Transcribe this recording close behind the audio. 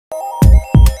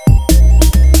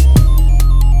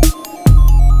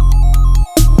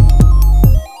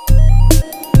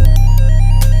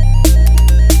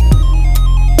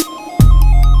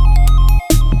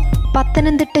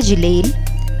ജില്ലയിൽ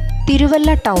തിരുവല്ല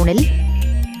ടൗണിൽ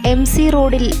MC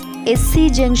റോഡിൽ SC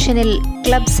ജംഗ്ഷനിൽ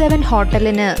ക്ലബ് 7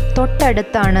 ഹോട്ടലിന്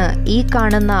തൊട്ടടുത്താണ് ഈ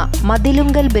കാണുന്ന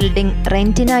മതിലുങ്കൽ building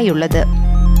റെന്റിനായുള്ളത്.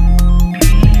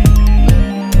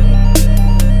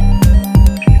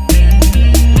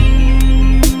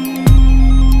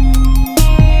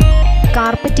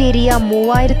 Carpet area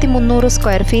 3300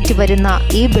 square feet വരുന്ന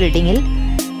ഈ ബിൽഡിങ്ങിൽ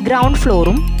ഗ്രൗണ്ട്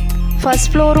ഫ്ലോറും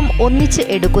ഫസ്റ്റ് ഫ്ലോറും ഒന്നിച്ച്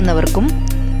എടുക്കുന്നവർക്കും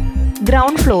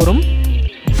ഗ്രൗണ്ട് ഫ്ലോറും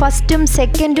ഫസ്റ്റും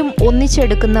സെക്കൻഡും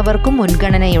ഒന്നിച്ചെടുക്കുന്നവർക്കും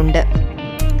മുൻഗണനയുണ്ട്.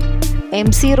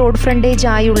 MC റോഡ് ഫ്രണ്ടേജ്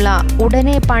ആയുള്ള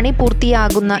ഉടനെ പണി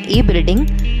പൂർത്തിയാകുന്ന ഈ building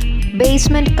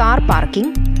basement car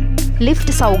parking,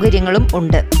 lift സൗകര്യങ്ങളും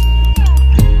ഉണ്ട്.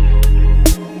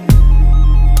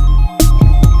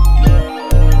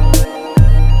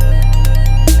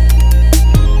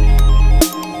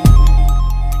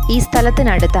 ഈ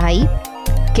സ്ഥലത്തിനടുത്തായി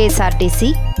KSRTC,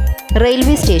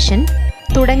 റെയിൽവേ സ്റ്റേഷൻ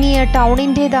തുടങ്ങിയ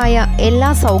ടൗണിൻ്റേതായ എല്ലാ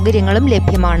സൗകര്യങ്ങളും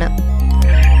ലഭ്യമാണ്.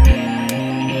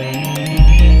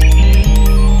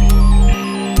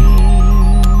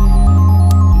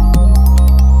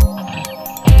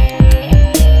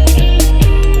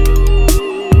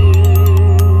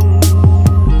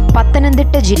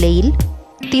 പത്തനംതിട്ട ജില്ലയിൽ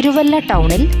തിരുവല്ല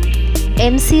ടൗണിൽ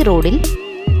MC റോഡിൽ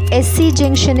SC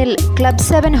ജംഗ്ഷനിൽ ക്ലബ്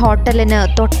 7 ഹോട്ടലിന്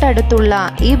തൊട്ടടുത്തുള്ള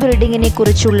ഈ ബിൽഡിങ്ങിനെ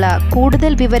കുറിച്ചുള്ള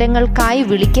കൂടുതൽ വിവരങ്ങൾക്കായി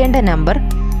വിളിക്കേണ്ട നമ്പർ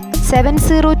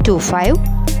 7025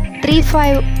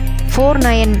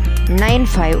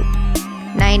 354995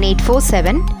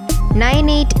 9847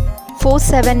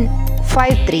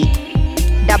 984753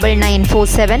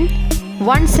 9947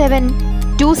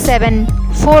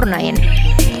 172749.